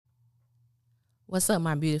What's up,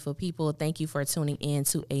 my beautiful people? Thank you for tuning in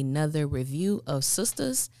to another review of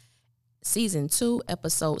SISTAS Season 2,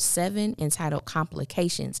 Episode 7, entitled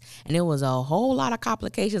Complications. And there was a whole lot of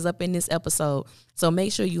complications up in this episode. So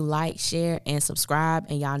make sure you like, share, and subscribe.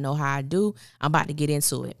 And y'all know how I do. I'm about to get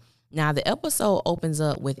into it. Now, the episode opens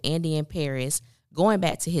up with Andy and Paris going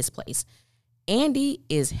back to his place. Andy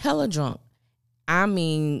is hella drunk. I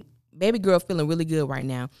mean, baby girl feeling really good right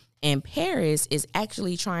now. And Paris is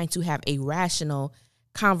actually trying to have a rational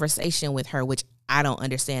conversation with her, which I don't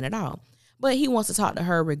understand at all. But he wants to talk to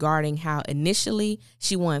her regarding how initially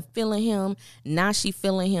she wasn't feeling him. Now she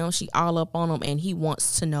feeling him. She all up on him. And he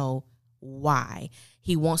wants to know why.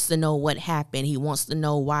 He wants to know what happened. He wants to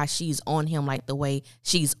know why she's on him like the way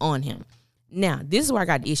she's on him. Now, this is where I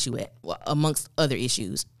got the issue at, amongst other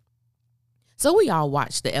issues. So we all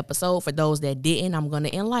watched the episode. For those that didn't, I'm going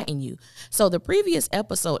to enlighten you. So the previous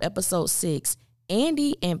episode, episode 6,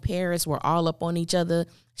 Andy and Paris were all up on each other.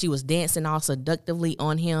 She was dancing all seductively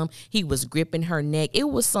on him. He was gripping her neck. It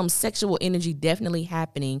was some sexual energy definitely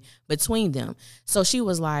happening between them. So she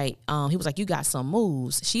was like, he was like, you got some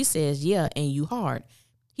moves. She says, yeah, and you hard.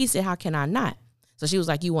 He said, how can I not? So she was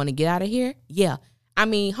like, you want to get out of here? Yeah. I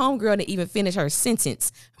mean, homegirl didn't even finish her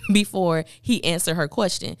sentence before he answered her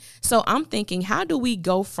question. So I'm thinking, how do we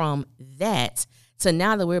go from that to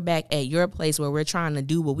now that we're back at your place where we're trying to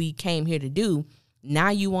do what we came here to do? Now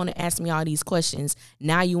you want to ask me all these questions.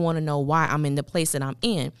 Now you want to know why I'm in the place that I'm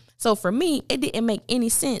in. So for me, it didn't make any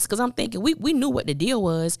sense because I'm thinking we knew what the deal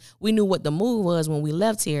was. We knew what the move was when we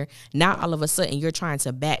left here. Now all of a sudden you're trying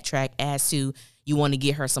to backtrack as to you want to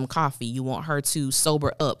get her some coffee. You want her to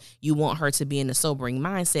sober up. You want her to be in a sobering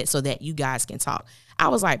mindset so that you guys can talk. I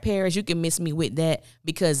was like, Paris, you can miss me with that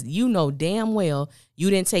because you know damn well you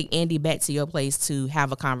didn't take Andy back to your place to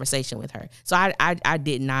have a conversation with her. So I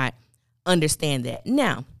did not understand that.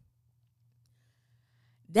 Now,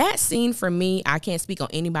 that scene for me, I can't speak on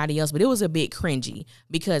anybody else, but it was a bit cringy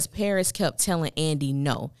because Paris kept telling Andy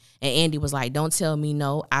no. And Andy was like, don't tell me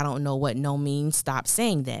no. I don't know what no means. Stop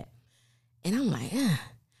saying that. And I'm like,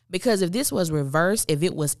 because if this was reversed, if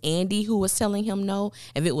it was Andy who was telling him no,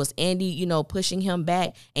 if it was Andy, pushing him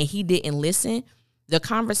back and he didn't listen, the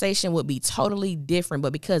conversation would be totally different.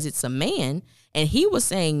 But because it's a man and he was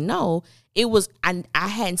saying no, it was, I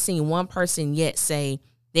hadn't seen one person yet say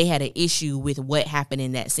they had an issue with what happened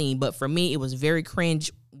in that scene. But for me, it was very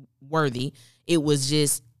cringe worthy. It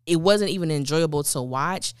wasn't even enjoyable to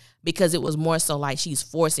watch because it was more so like she's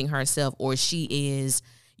forcing herself or she is,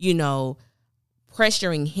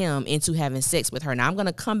 pressuring him into having sex with her. Now, I'm going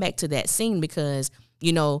to come back to that scene because,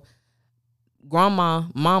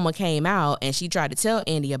 mama came out and she tried to tell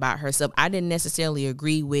Andy about herself. I didn't necessarily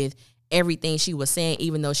agree with everything she was saying,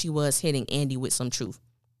 even though she was hitting Andy with some truth.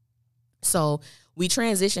 So we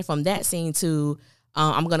transition from that scene to,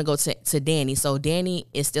 I'm going to go to Danny. So Danny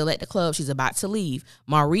is still at the club. She's about to leave.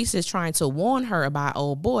 Maurice is trying to warn her about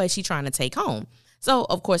old boy she's trying to take home. So,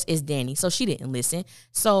 of course, it's Danny. So she didn't listen.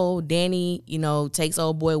 So Danny, takes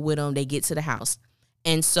old boy with him. They get to the house.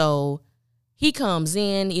 And so he comes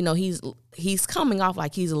in, he's coming off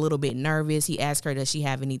like he's a little bit nervous. He asked her, does she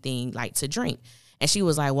have anything like to drink? And she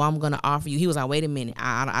was like, well, I'm going to offer you. He was like, wait a minute.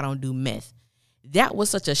 I don't do meth. That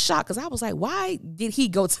was such a shock because I was like, why did he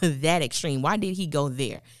go to that extreme? Why did he go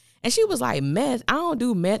there? And she was like, meth? I don't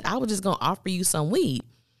do meth. I was just going to offer you some weed.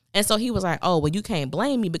 And so he was like, oh, well, you can't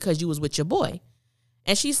blame me because you was with your boy.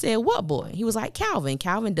 And she said, what boy? He was like, Calvin.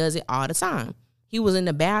 Calvin does it all the time. He was in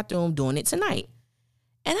the bathroom doing it tonight.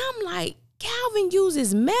 And I'm like, Calvin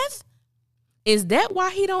uses meth? Is that why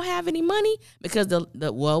he don't have any money? Because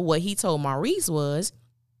what he told Maurice was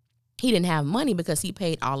he didn't have money because he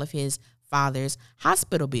paid all of his father's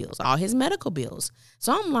hospital bills, all his medical bills.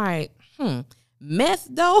 So I'm like, meth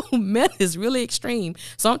though? Meth is really extreme.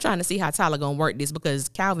 So I'm trying to see how Tyler gonna work this because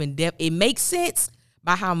Calvin, it makes sense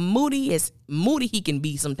by how moody he can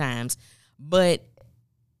be sometimes, but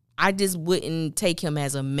I just wouldn't take him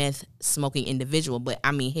as a meth smoking individual. But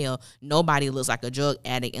I mean, hell, nobody looks like a drug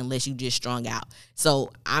addict unless you just strung out. So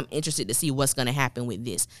I'm interested to see what's going to happen with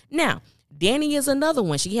this. Now, Danny is another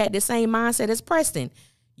one. She had the same mindset as Preston.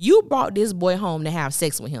 You brought this boy home to have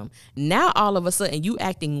sex with him. Now, all of a sudden, you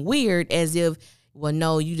acting weird as if, well,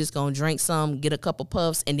 no, you just going to drink some, get a couple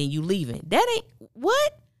puffs, and then you leaving. That ain't,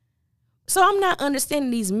 what? So I'm not understanding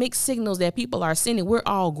these mixed signals that people are sending. We're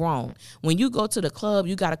all grown. When you go to the club,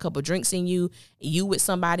 you got a couple drinks in you, you with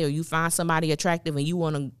somebody or you find somebody attractive and you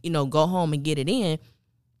want to, go home and get it in.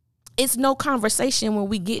 It's no conversation when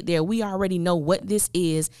we get there. We already know what this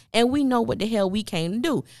is and we know what the hell we came to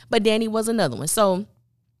do. But Danny was another one. So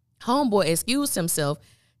homeboy excused himself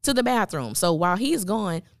to the bathroom. So while he's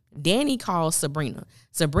gone, Danny calls Sabrina.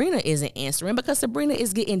 Sabrina isn't answering because Sabrina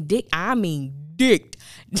is getting dicked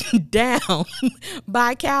down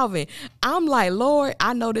by Calvin. I'm like, Lord,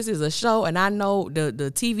 I know this is a show and I know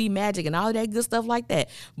the TV magic and all that good stuff like that.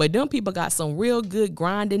 But them people got some real good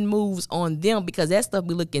grinding moves on them because that stuff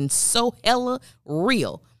be looking so hella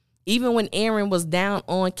real. Even when Aaron was down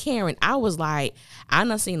on Karen, I was like, I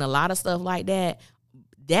done seen a lot of stuff like that.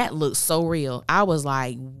 That looks so real. I was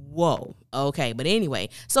like, whoa, okay. But anyway,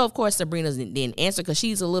 so of course Sabrina didn't answer because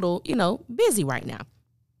she's a little, busy right now.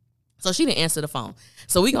 So she didn't answer the phone.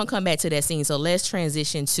 So we're going to come back to that scene. So let's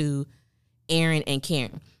transition to Aaron and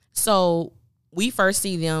Karen. So we first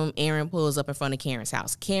see them. Aaron pulls up in front of Karen's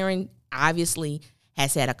house. Karen obviously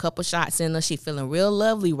has had a couple shots in her. She's feeling real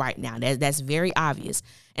lovely right now. That's very obvious.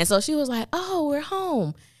 And so she was like, oh, we're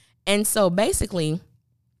home. And so basically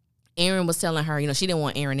Aaron was telling her, she didn't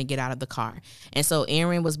want Aaron to get out of the car. And so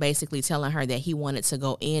Aaron was basically telling her that he wanted to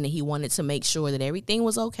go in and he wanted to make sure that everything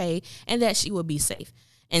was okay and that she would be safe.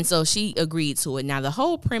 And so she agreed to it. Now, the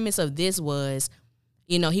whole premise of this was,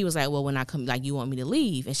 he was like, well, when I come, like, you want me to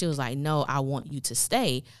leave? And she was like, no, I want you to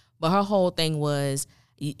stay. But her whole thing was,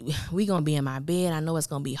 we going to be in my bed. I know it's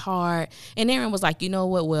going to be hard. And Aaron was like, you know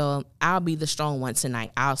what? Well, I'll be the strong one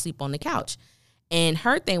tonight. I'll sleep on the couch. And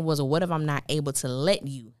her thing was, well, what if I'm not able to let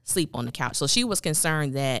you sleep on the couch? So she was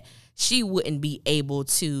concerned that she wouldn't be able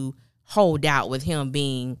to hold out with him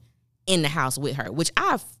being in the house with her, which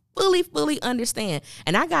I fully understand.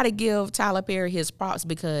 And I got to give Tyler Perry his props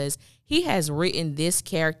because he has written this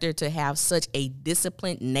character to have such a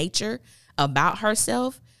disciplined nature about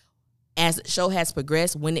herself as the show has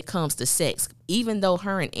progressed when it comes to sex. Even though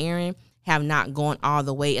her and Aaron have not gone all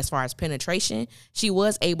the way as far as penetration, she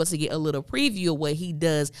was able to get a little preview of what he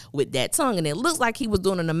does with that tongue. And it looks like he was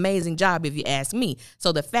doing an amazing job, if you ask me.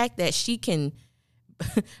 So the fact that she can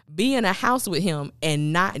be in a house with him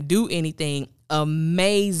and not do anything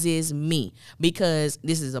amazes me, because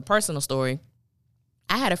this is a personal story.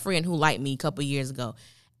 I had a friend who liked me a couple years ago,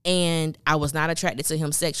 and I was not attracted to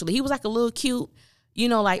him sexually. He was like a little cute,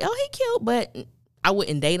 like, oh, he cute, but I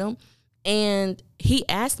wouldn't date him. And he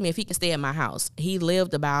asked me if he could stay at my house. He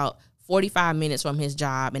lived about 45 minutes from his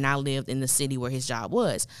job, and I lived in the city where his job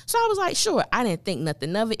was. So I was like, sure. I didn't think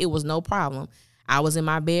nothing of it. It was no problem. I was in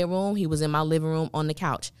my bedroom. He was in my living room on the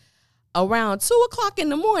couch. Around 2:00 in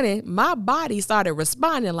the morning, my body started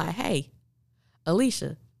responding like, hey,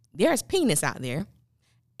 Alicia, there's penis out there.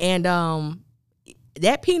 And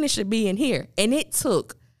that penis should be in here. And it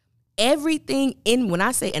took everything in, when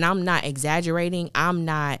I say, and I'm not exaggerating, I'm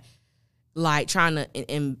not like trying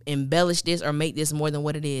to embellish this or make this more than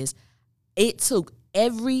what it is. It took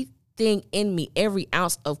everything in me, every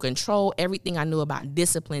ounce of control, everything I knew about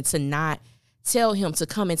discipline to not tell him to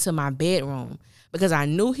come into my bedroom, because I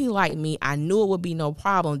knew he liked me. I knew it would be no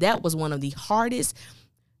problem. That was one of the hardest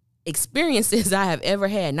experiences I have ever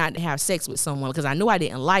had, not to have sex with someone, because I knew I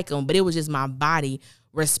didn't like him, but it was just my body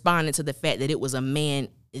responding to the fact that it was a man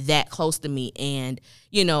that close to me. And,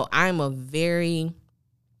 I'm a very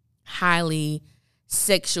highly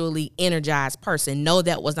sexually energized person. No,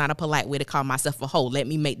 that was not a polite way to call myself a hoe. Let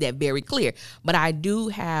me make that very clear. But I do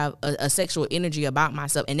have a sexual energy about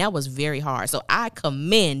myself, and that was very hard. So I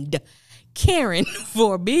commend Karen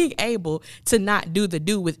for being able to not do the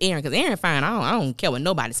do with Aaron, because Aaron fine. I don't care what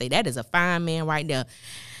nobody say. That is a fine man right there.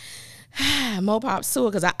 More pops to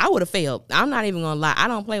it, because I would have failed. I'm not even gonna lie. I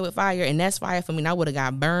don't play with fire, and that's fire for me. And I would have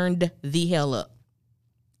got burned the hell up.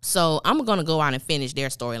 So I'm going to go out and finish their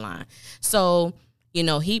storyline. So,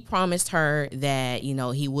 he promised her that,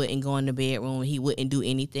 he wouldn't go in the bedroom, he wouldn't do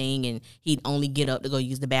anything, and he'd only get up to go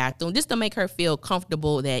use the bathroom, just to make her feel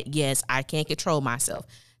comfortable that, yes, I can control myself.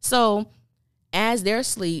 So as they're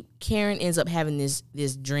asleep, Karen ends up having this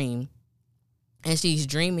dream, and she's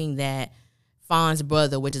dreaming that Fawn's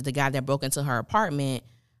brother, which is the guy that broke into her apartment,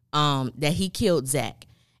 that he killed Zach.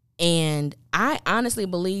 And I honestly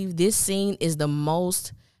believe this scene is the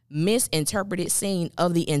most misinterpreted scene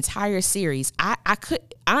of the entire series. I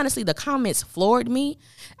could honestly, the comments floored me.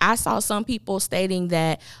 I saw some people stating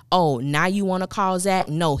that, oh, now you want to call Zach?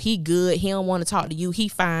 No, he good. He don't want to talk to you. He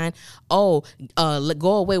fine. Oh,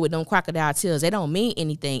 go away with them crocodile tears. They don't mean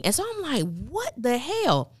anything. And so I'm like, what the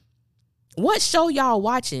hell? What show y'all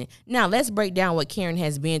watching? Now let's break down what Karen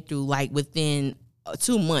has been through, like within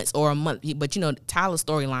 2 months or a month. But Tyler's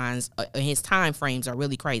storylines, his time frames are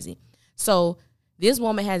really crazy. So this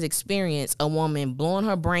woman has experienced a woman blowing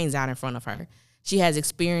her brains out in front of her. She has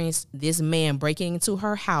experienced this man breaking into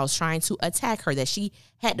her house, trying to attack her, that she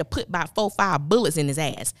had to put about 4-5 bullets in his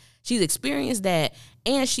ass. She's experienced that,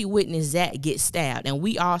 and she witnessed Zach get stabbed. And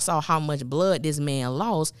we all saw how much blood this man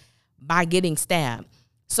lost by getting stabbed.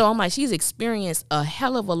 So I'm like, she's experienced a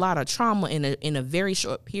hell of a lot of trauma in a very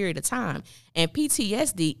short period of time. And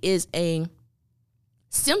PTSD is a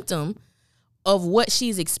symptom of what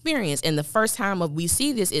she's experienced. And the first time we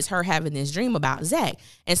see this is her having this dream about Zach.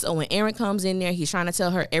 And so when Aaron comes in there, he's trying to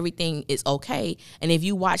tell her everything is okay. And if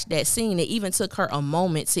you watch that scene, it even took her a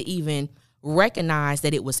moment to even recognize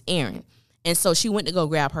that it was Aaron. And so she went to go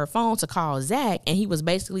grab her phone to call Zach, and he was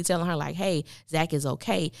basically telling her, like, hey, Zach is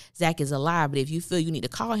okay. Zach is alive, but if you feel you need to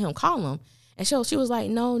call him, call him. And she was like,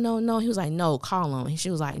 no. He was like, no, call him. And she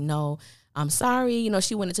was like, no, I'm sorry. You know,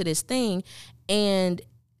 she went into this thing, and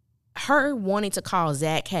her wanting to call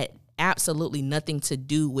Zach had absolutely nothing to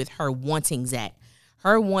do with her wanting Zach.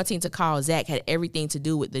 Her wanting to call Zach had everything to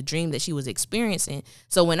do with the dream that she was experiencing.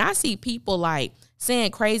 So when I see people like saying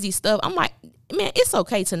crazy stuff, I'm like, man, it's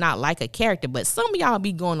okay to not like a character, but some of y'all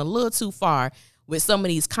be going a little too far with some of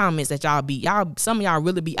these comments that some of y'all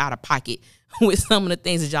really be out of pocket with some of the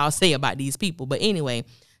things that y'all say about these people. But anyway,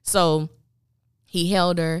 so he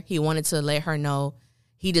held her. He wanted to let her know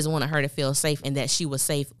he just wanted her to feel safe and that she was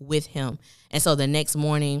safe with him. And so the next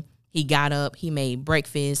morning, he got up, he made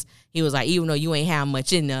breakfast. He was like, even though you ain't have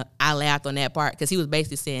much in there, I laughed on that part because he was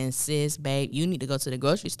basically saying, sis, babe, you need to go to the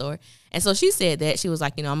grocery store. And so she said that. She was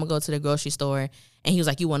like, I'm going to go to the grocery store. And he was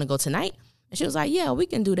like, you want to go tonight? And she was like, yeah, we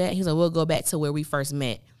can do that. He was like, we'll go back to where we first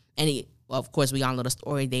met. And of course, we all know the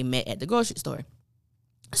story. They met at the grocery store.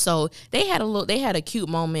 So they had a cute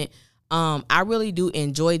moment. I really do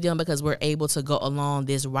enjoy them because we're able to go along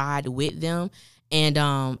this ride with them. And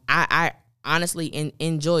I honestly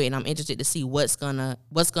enjoy it, and I'm interested to see what's gonna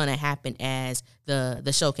happen as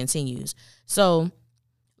the show continues. So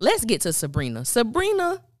let's get to Sabrina.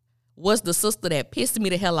 Sabrina was the sister that pissed me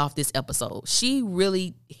the hell off this episode. She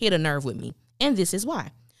really hit a nerve with me, and this is why.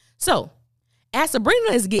 So as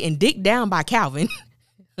Sabrina is getting dicked down by Calvin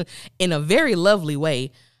in a very lovely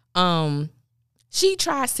way, she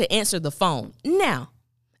tries to answer the phone. Now,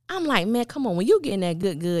 I'm like, man, come on. When you getting that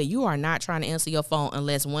good, you are not trying to answer your phone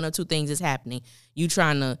unless one or two things is happening. You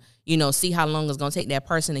trying to, see how long it's going to take that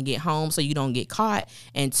person to get home so you don't get caught.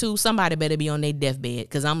 And two, somebody better be on their deathbed.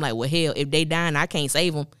 Because I'm like, well, hell, if they dying, I can't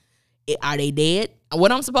save them. Are they dead?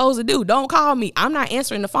 What I'm supposed to do? Don't call me. I'm not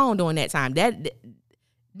answering the phone during that time.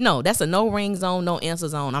 No, that's a no ring zone, no answer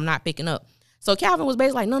zone. I'm not picking up. So Calvin was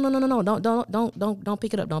basically like, no, don't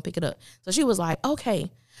pick it up. Don't pick it up. So she was like,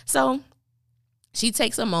 okay. So she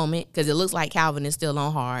takes a moment because it looks like Calvin is still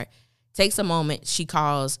on hard. Takes a moment. She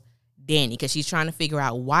calls Danny because she's trying to figure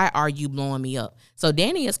out, why are you blowing me up? So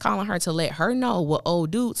Danny is calling her to let her know what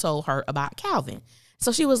old dude told her about Calvin.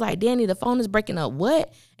 So she was like, Danny, the phone is breaking up.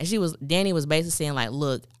 What? And Danny was basically saying like,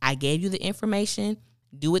 look, I gave you the information.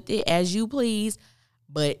 Do with it as you please.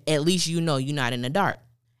 But at least you know you're not in the dark.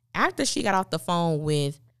 After she got off the phone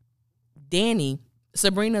with Danny,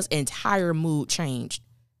 Sabrina's entire mood changed.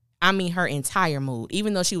 I mean, her entire mood.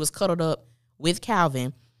 Even though she was cuddled up with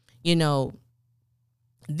Calvin,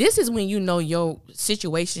 this is when your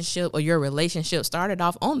situationship or your relationship started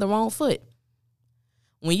off on the wrong foot.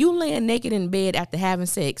 When you laying naked in bed after having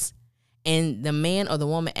sex and the man or the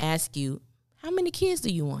woman asks you, how many kids do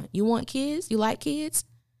you want? You want kids? You like kids?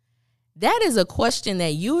 That is a question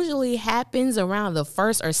that usually happens around the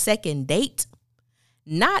first or second date.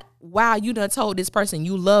 Not while you done told this person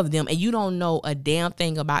you love them and you don't know a damn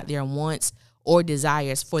thing about their wants or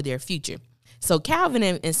desires for their future. So Calvin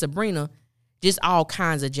and Sabrina just all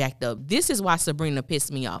kinds of jacked up. This is why Sabrina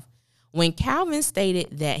pissed me off. When Calvin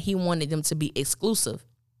stated that he wanted them to be exclusive,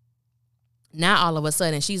 now all of a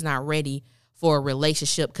sudden she's not ready for a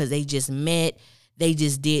relationship because they just met. They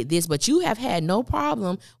just did this, but you have had no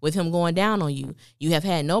problem with him going down on you. You have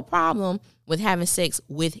had no problem with having sex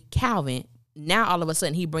with Calvin. Now all of a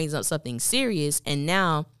sudden he brings up something serious and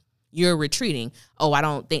now you're retreating. Oh, I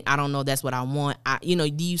don't know that's what I want.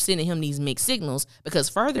 You sending him these mixed signals because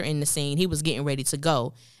further in the scene, he was getting ready to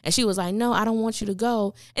go. And she was like, no, I don't want you to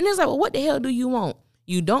go. And it's like, well, what the hell do you want?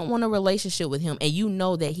 You don't want a relationship with him and you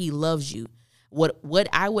know that he loves you. What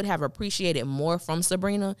I would have appreciated more from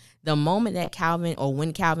Sabrina, the moment that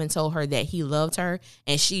when Calvin told her that he loved her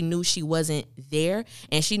and she knew she wasn't there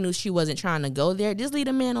and she knew she wasn't trying to go there, just leave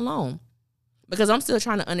the man alone. Because I'm still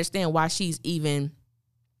trying to understand why she's even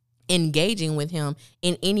engaging with him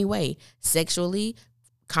in any way, sexually,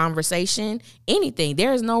 conversation, anything.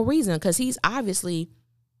 There is no reason because he's obviously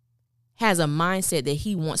has a mindset that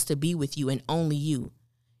he wants to be with you and only you.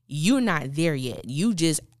 You're not there yet. You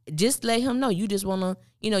just let him know you just want to,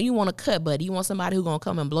 you want a cut buddy. You want somebody who's going to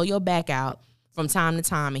come and blow your back out from time to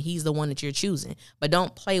time, and he's the one that you're choosing. But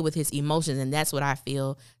don't play with his emotions, and that's what I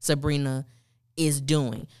feel Sabrina is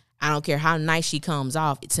doing. I don't care how nice she comes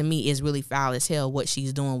off. To me, it's really foul as hell what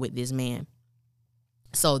she's doing with this man.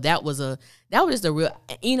 So that was just a real,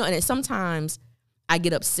 and sometimes I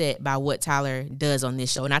get upset by what Tyler does on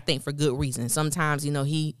this show, and I think for good reason. Sometimes,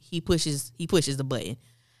 he pushes the button.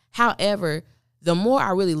 However, the more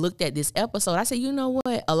I really looked at this episode, I said, you know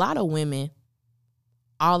what? A lot of women,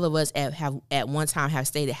 all of us have at one time have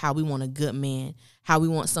stated how we want a good man, how we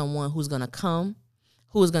want someone who's going to come,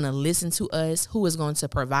 who is going to listen to us, who is going to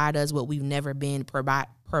provide us what we've never been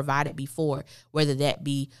provided before, whether that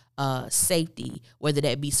be safety, whether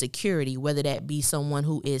that be security, whether that be someone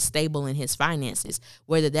who is stable in his finances,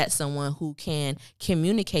 whether that's someone who can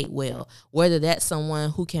communicate well, whether that's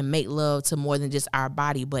someone who can make love to more than just our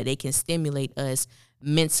body, but they can stimulate us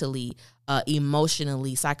mentally,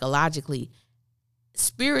 emotionally, psychologically,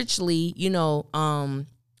 spiritually,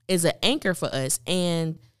 is an anchor for us.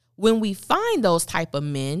 And when we find those type of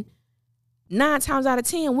men, 9 times out of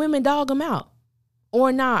 10, women dog them out.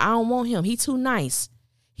 Or, nah, I don't want him. He too nice.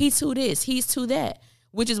 He too this. He's too that.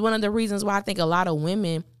 Which is one of the reasons why I think a lot of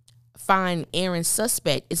women find Aaron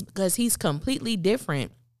suspect, is because he's completely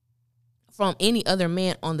different from any other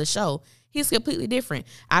man on the show. He's completely different.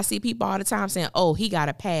 I see people all the time saying, oh, he got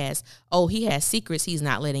a pass. Oh, he has secrets he's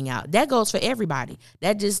not letting out. That goes for everybody.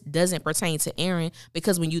 That just doesn't pertain to Aaron,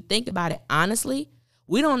 because when you think about it honestly,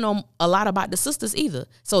 we don't know a lot about the sisters either.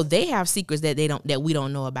 So they have secrets that we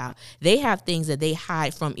don't know about. They have things that they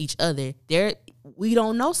hide from each other. We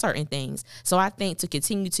don't know certain things. So I think to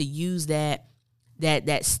continue to use that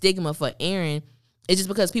stigma for Aaron, it's just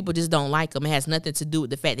because people just don't like him. It has nothing to do with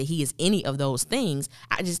the fact that he is any of those things.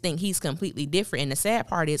 I just think he's completely different. And the sad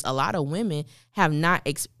part is a lot of women have not,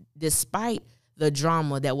 despite the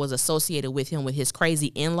drama that was associated with him, with his crazy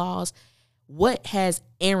in-laws, what has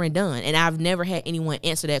Aaron done? And I've never had anyone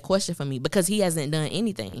answer that question for me, because he hasn't done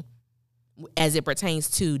anything as it pertains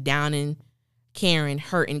to downing Karen,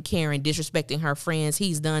 hurting Karen, disrespecting her friends.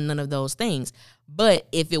 He's done none of those things. But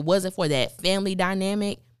if it wasn't for that family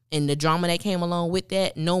dynamic and the drama that came along with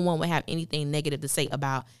that, no one would have anything negative to say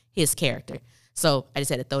about his character. So I just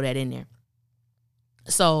had to throw that in there.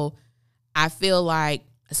 So I feel like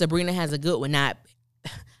Sabrina has a good one. Now,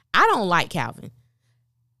 I don't like Calvin.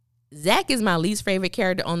 Zach is my least favorite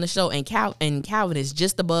character on the show, and Calvin is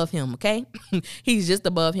just above him, okay? He's just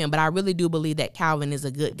above him, but I really do believe that Calvin is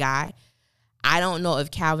a good guy. I don't know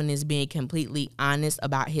if Calvin is being completely honest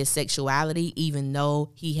about his sexuality, even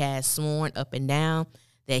though he has sworn up and down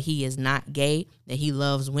that he is not gay, that he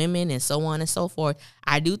loves women, and so on and so forth.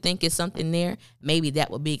 I do think it's something there. Maybe that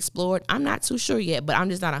will be explored. I'm not too sure yet, but I'm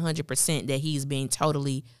just not 100% that he's being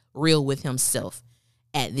totally real with himself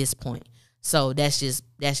at this point. So that's just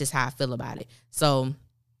how I feel about it. So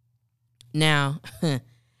now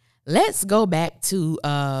let's go back to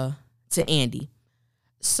Andy.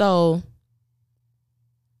 So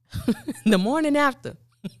the morning after,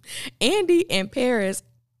 Andy and Paris,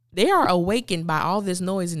 they are awakened by all this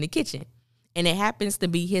noise in the kitchen, and it happens to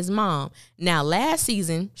be his mom. Now, last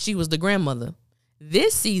season, she was the grandmother.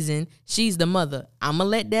 This season, she's the mother. I'm going to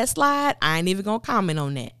let that slide. I ain't even going to comment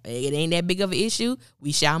on that. It ain't that big of an issue.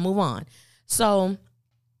 We shall move on. So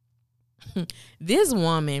this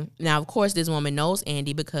woman, now, of course, this woman knows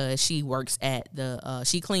Andy because she works at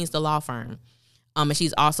she cleans the law firm. And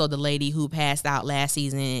she's also the lady who passed out last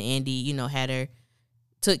season, and Andy, had her,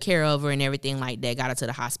 took care of her and everything like that, got her to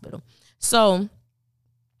the hospital. So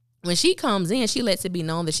when she comes in, she lets it be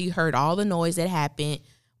known that she heard all the noise that happened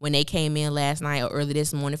when they came in last night or early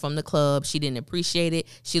this morning from the club. She didn't appreciate it.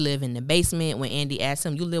 She lived in the basement. When Andy asked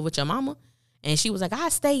him, you live with your mama? And she was like, I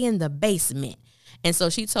stay in the basement. And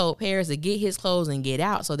so she told Paris to get his clothes and get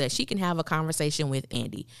out so that she can have a conversation with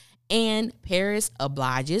Andy. And Paris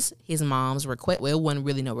obliges his mom's request. Well, it wasn't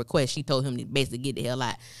really no request. She told him to basically get the hell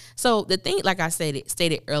out. So the thing, like I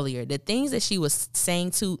stated earlier, the things that she was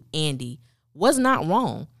saying to Andy was not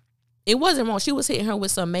wrong. It wasn't wrong. She was hitting her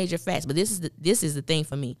with some major facts. But this is the thing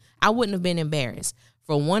for me. I wouldn't have been embarrassed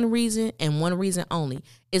for one reason and one reason only.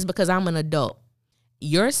 It's because I'm an adult.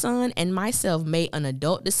 Your son and myself made an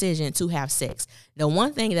adult decision to have sex. The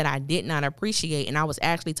one thing that I did not appreciate, and I was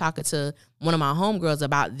actually talking to one of my homegirls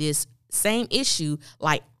about this same issue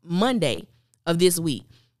like Monday of this week.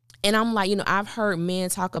 And I'm like, I've heard men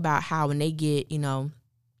talk about how when they get,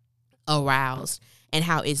 aroused, and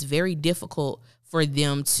how it's very difficult for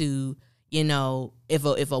them to,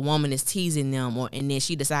 if a woman is teasing them and then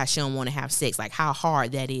she decides she don't want to have sex, like how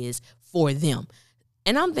hard that is for them.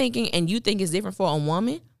 And I'm thinking, and you think it's different for a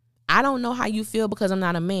woman? I don't know how you feel because I'm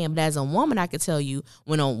not a man, but as a woman, I can tell you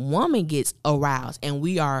when a woman gets aroused and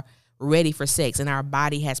we are ready for sex and our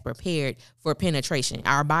body has prepared for penetration.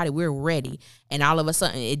 Our body, we're ready. And all of a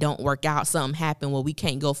sudden it don't work out. Something happened where we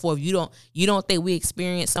can't go forward. You don't think we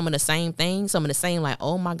experience some of the same things, some of the same, like,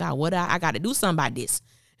 oh my God, what I got to do something about this.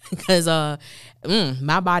 Because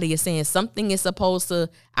my body is saying something is supposed to,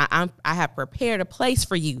 I have prepared a place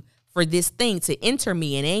for you, for this thing to enter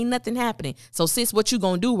me, and ain't nothing happening. So sis, what you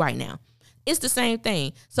gonna do right now? It's the same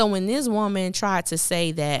thing. So when this woman tried to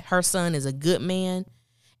say that her son is a good man,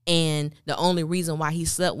 and the only reason why he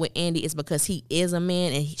slept with Andy is because he is a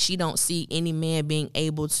man, and she don't see any man being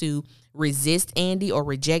able to resist Andy or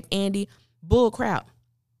reject Andy, bull crap.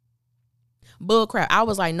 Bull crap. I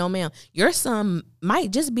was like, no, ma'am, your son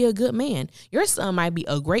might just be a good man. Your son might be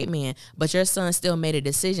a great man, but your son still made a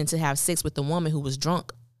decision to have sex with the woman who was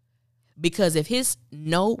drunk. Because if his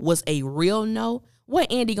no was a real no,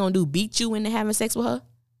 what Andy gonna do? Beat you into having sex with her?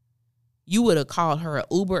 You would have called her an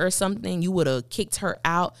Uber or something. You would have kicked her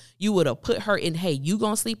out. You would have put her in, hey, you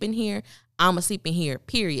gonna sleep in here, I'm gonna sleep in here,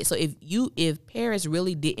 period. So if Paris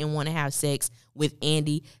really didn't want to have sex with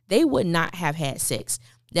Andy, they would not have had sex.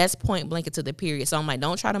 That's point blank to the period. So I'm like,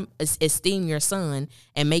 don't try to esteem your son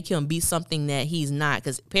and make him be something that he's not,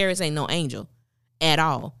 because Paris ain't no angel at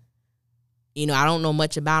all. You know, I don't know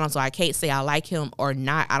much about him, so I can't say I like him or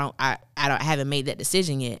not. I haven't made that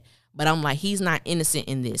decision yet. But I'm like, he's not innocent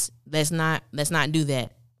in this. Let's not do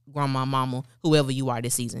that, grandma, mama, whoever you are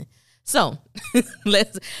this season. So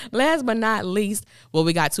last but not least, well,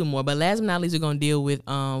 we got two more, but last but not least, we're gonna deal with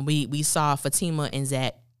we saw Fatima and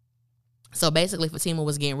Zach. So basically, Fatima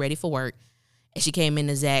was getting ready for work, and she came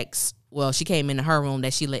into her room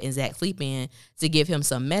that she let Zach sleep in to give him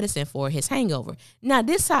some medicine for his hangover. Now,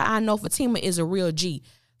 this how I know Fatima is a real G.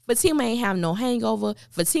 Fatima ain't have no hangover.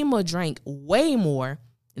 Fatima drank way more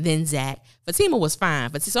than Zach. Fatima was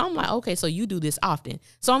fine. So I'm like, okay, so you do this often.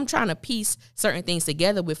 So I'm trying to piece certain things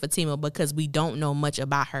together with Fatima because we don't know much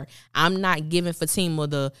about her. I'm not giving Fatima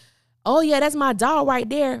the, oh yeah, that's my dog right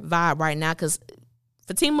there vibe right now, because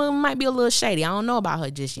Fatima might be a little shady. I don't know about her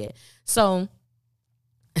just yet. So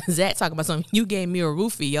Zach talking about something, you gave me a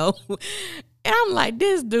roofie, yo. And I'm like,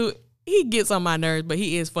 this dude, he gets on my nerves, but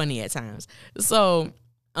he is funny at times. So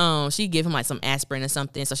she gave him like some aspirin or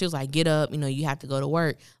something. So she was like, get up, you have to go to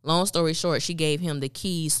work. Long story short, she gave him the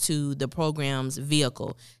keys to the program's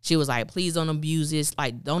vehicle. She was like, please don't abuse this.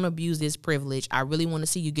 Like, don't abuse this privilege. I really want to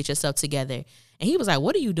see you get yourself together. And he was like,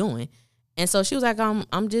 what are you doing? And so she was like,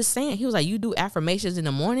 I'm just saying. He was like, you do affirmations in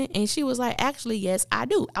the morning? And she was like, actually, yes, I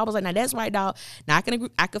do. I was like, now that's right, dog. Now I can agree,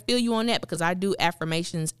 I can feel you on that, because I do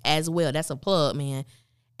affirmations as well. That's a plug, man.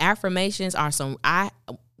 Affirmations are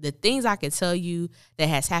the things I can tell you that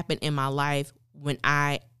has happened in my life when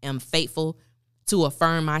I am faithful to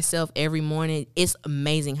affirm myself every morning. It's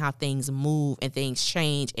amazing how things move and things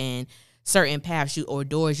change, and certain paths or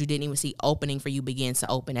doors you didn't even see opening for you begin to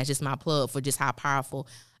open. That's just my plug for just how powerful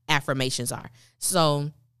affirmations are. So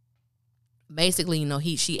basically,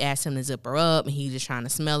 she asked him to zip her up, and he just trying to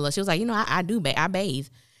smell her. She was like, I do, I bathe.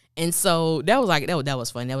 And so that was like, that was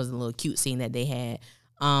fun. That was a little cute scene that they had.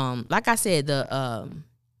 Like I said,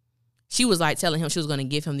 she was like telling him she was going to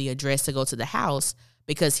give him the address to go to the house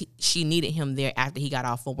because she needed him there after he got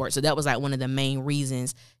off from work. So that was like one of the main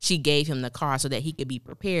reasons she gave him the car, so that he could be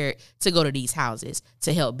prepared to go to these houses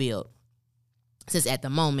to help build, since at the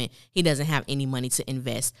moment he doesn't have any money to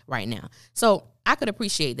invest right now. So I could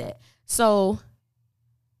appreciate that. So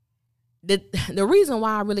the reason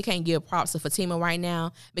why I really can't give props to Fatima right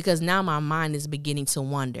now, because now my mind is beginning to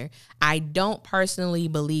wonder. I don't personally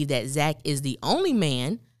believe that Zach is the only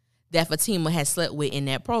man that Fatima has slept with in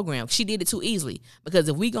that program. She did it too easily, because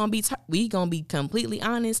if we gonna be completely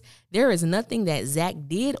honest, there is nothing that Zach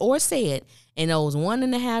did or said in those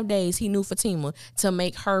 1.5 days he knew Fatima to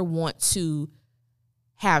make her want to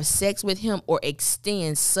have sex with him or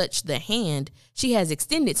extend such the hand she has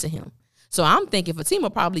extended to him. So I'm thinking Fatima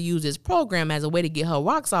probably used this program as a way to get her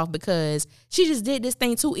rocks off, because she just did this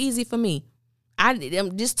thing too easy for me.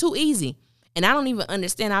 I'm just too easy. And I don't even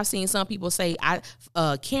understand. I've seen some people say,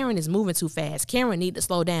 Karen is moving too fast. Karen need to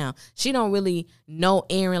slow down. She don't really know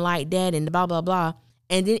Aaron like that, and blah, blah, blah.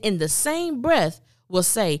 And then in the same breath will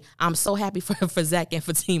say, I'm so happy for Zach and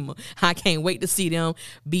Fatima. I can't wait to see them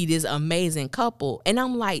be this amazing couple. And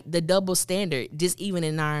I'm like, the double standard, just even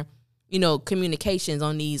in our, communications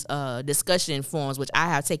on these discussion forums, which I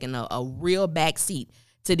have taken a real back seat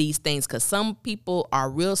to these things, because some people are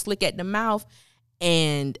real slick at the mouth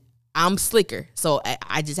and I'm slicker. So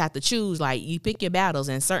I just have to choose. Like, you pick your battles,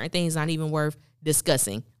 and certain things not even worth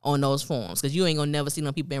discussing on those forums, because you ain't gonna never see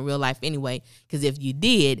them people in real life anyway. Because if you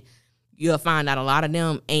did, you'll find out a lot of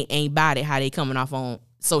them ain't about it how they coming off on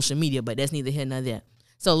social media, but that's neither here nor there.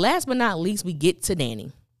 So last but not least, we get to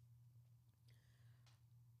Danny.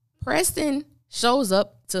 Preston shows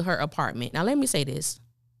up to her apartment. Now, let me say this.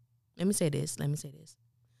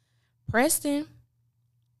 Preston,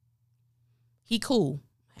 he's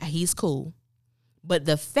cool. But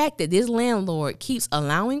the fact that this landlord keeps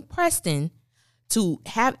allowing Preston to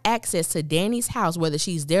have access to Danny's house, whether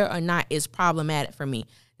she's there or not, is problematic for me.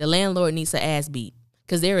 The landlord needs to ass beat.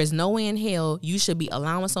 Because there is no way in hell you should be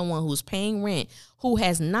allowing someone who's paying rent who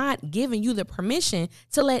has not given you the permission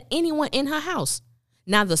to let anyone in her house.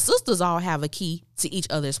 Now, the sisters all have a key to each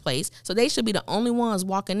other's place, so they should be the only ones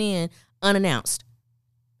walking in unannounced.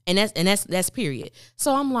 And that's period.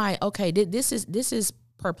 So I'm like, okay, this is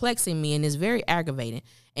perplexing me, and it's very aggravating,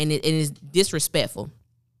 and it is disrespectful.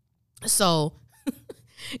 So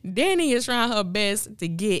Danny is trying her best to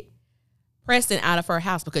get Preston out of her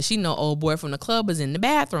house because she know old boy from the club is in the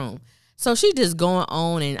bathroom. So she just going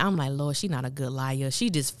on, and I'm like, Lord, she not a good liar. She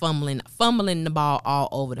just fumbling the ball all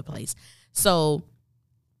over the place. So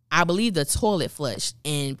I believe the toilet flushed,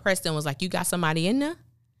 and Preston was like, you got somebody in there?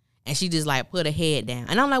 And she just like put her head down.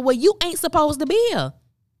 And I'm like, well, you ain't supposed to be here.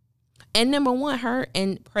 And number one, her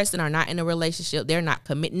and Preston are not in a relationship. They're not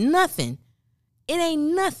committing nothing. It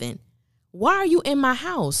ain't nothing. Why are you in my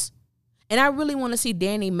house? And I really want to see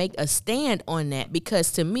Danny make a stand on that,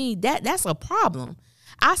 because to me, that's a problem.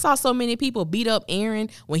 I saw so many people beat up Aaron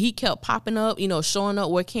when he kept popping up, showing up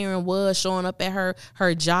where Karen was, showing up at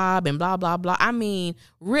her job and blah, blah, blah. I mean,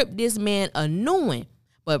 rip this man a new one.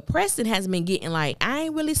 But Preston has been getting like, I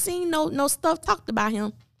ain't really seen no stuff talked about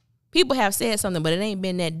him. People have said something, but it ain't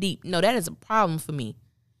been that deep. No, that is a problem for me.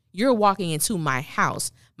 You're walking into my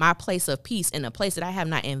house, my place of peace, and a place that I have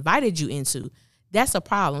not invited you into. That's a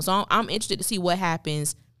problem. So I'm interested to see what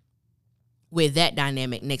happens with that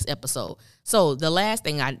dynamic next episode. So the last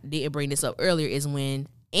thing, I didn't bring this up earlier, is when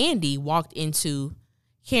Andy walked into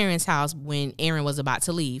Karen's house when Aaron was about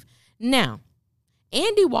to leave. Now,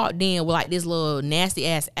 Andy walked in with like this little nasty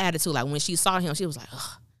ass attitude. Like when she saw him, she was like,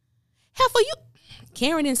 ugh, hell for you.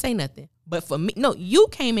 Karen didn't say nothing. But for me, no, you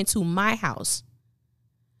came into my house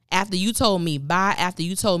after you told me bye, after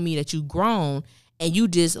you told me that you grown, and you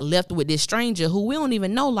just left with this stranger who we don't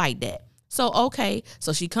even know like that. So, okay.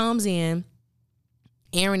 So she comes in.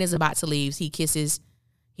 Aaron is about to leave. He kisses.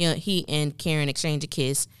 He and Karen exchange a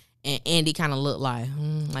kiss. And Andy kind of looked like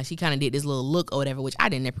she kind of did this little look or whatever, which I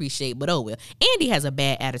didn't appreciate, but oh well. Andy has a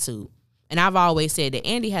bad attitude. And I've always said that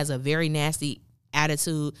Andy has a very nasty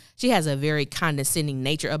attitude. She has a very condescending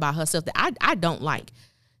nature about herself that I don't like.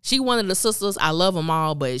 She one of the sisters. I love them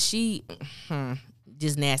all, but she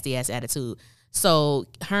just nasty ass attitude. So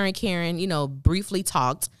her and Karen, briefly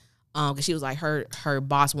talked because she was like her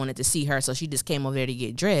boss wanted to see her, so she just came over there to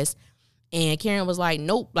get dressed. And Karen was like,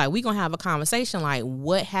 nope, like, we going to have a conversation. Like,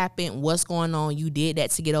 what happened? What's going on? You did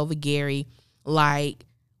that to get over Gary. Like,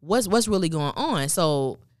 what's really going on?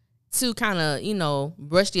 So to kind of,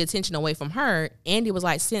 brush the attention away from her, Andy was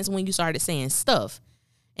like, since when you started saying stuff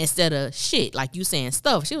instead of shit, like you saying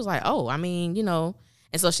stuff? She was like, oh, I mean, And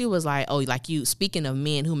so she was like, oh, like you, speaking of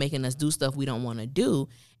men who making us do stuff we don't want to do.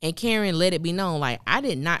 And Karen let it be known, like, I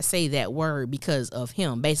did not say that word because of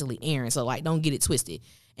him, basically Aaron. So, like, don't get it twisted.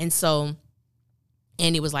 And so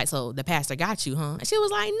Andy was like, so the pastor got you, huh? And she was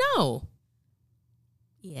like, no.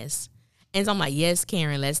 Yes. And so I'm like, yes,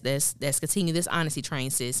 Karen, let's continue this honesty train,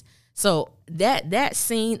 sis. So that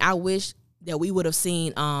scene, I wish that we would have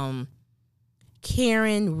seen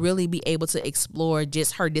Karen really be able to explore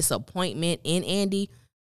just her disappointment in Andy.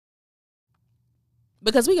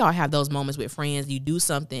 Because we all have those moments with friends. You do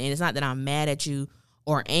something, and it's not that I'm mad at you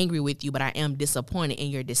or angry with you, but I am disappointed in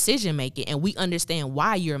your decision making, and we understand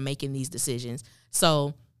why you're making these decisions.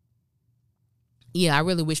 So, yeah, I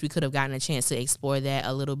really wish we could have gotten a chance to explore that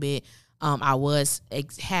a little bit. I was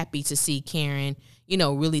happy to see Karen,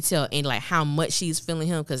 really tell Andy like how much she's feeling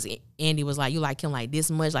him, because Andy was like, you like him like this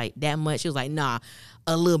much, like that much? She was like, nah,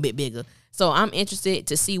 a little bit bigger. So I'm interested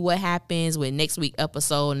to see what happens with next week's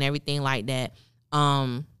episode and everything like that.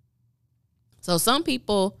 So some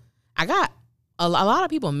people, I got a lot of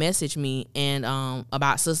people message me and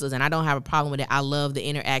about sisters, and I don't have a problem with it. I love the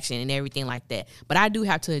interaction and everything like that. But I do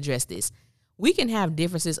have to address this. We can have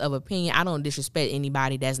differences of opinion. I don't disrespect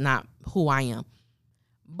anybody. That's not who I am.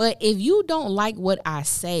 But if you don't like what I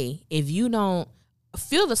say, if you don't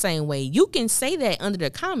feel the same way, you can say that under the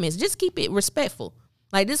comments. Just keep it respectful.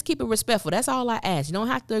 Like, just keep it respectful. That's all I ask. You don't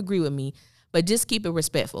have to agree with me, but just keep it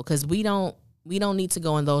respectful, because we don't need to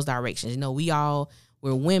go in those directions.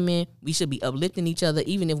 We're women. We should be uplifting each other,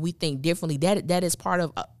 even if we think differently. That is part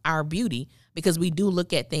of our beauty, because we do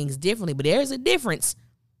look at things differently. But there's a difference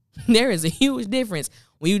There is a huge difference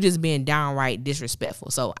when you just being downright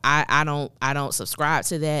disrespectful. So I don't subscribe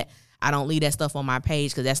to that. I don't leave that stuff on my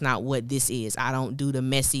page because that's not what this is. I don't do the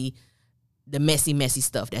messy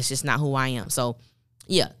stuff. That's just not who I am. So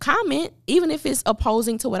yeah, comment, even if it's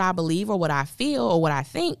opposing to what I believe or what I feel or what I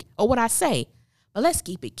think or what I say. But let's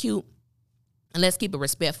keep it cute and let's keep it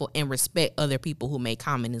respectful and respect other people who may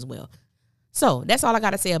comment as well. So that's all I got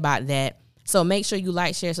to say about that. So make sure you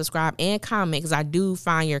like, share, subscribe, and comment because I do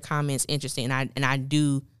find your comments interesting. And I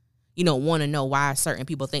do, want to know why certain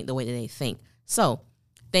people think the way that they think. So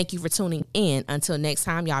thank you for tuning in. Until next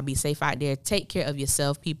time, y'all be safe out there. Take care of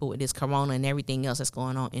yourself, people, with this corona and everything else that's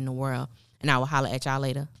going on in the world. And I will holler at y'all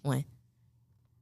later. One.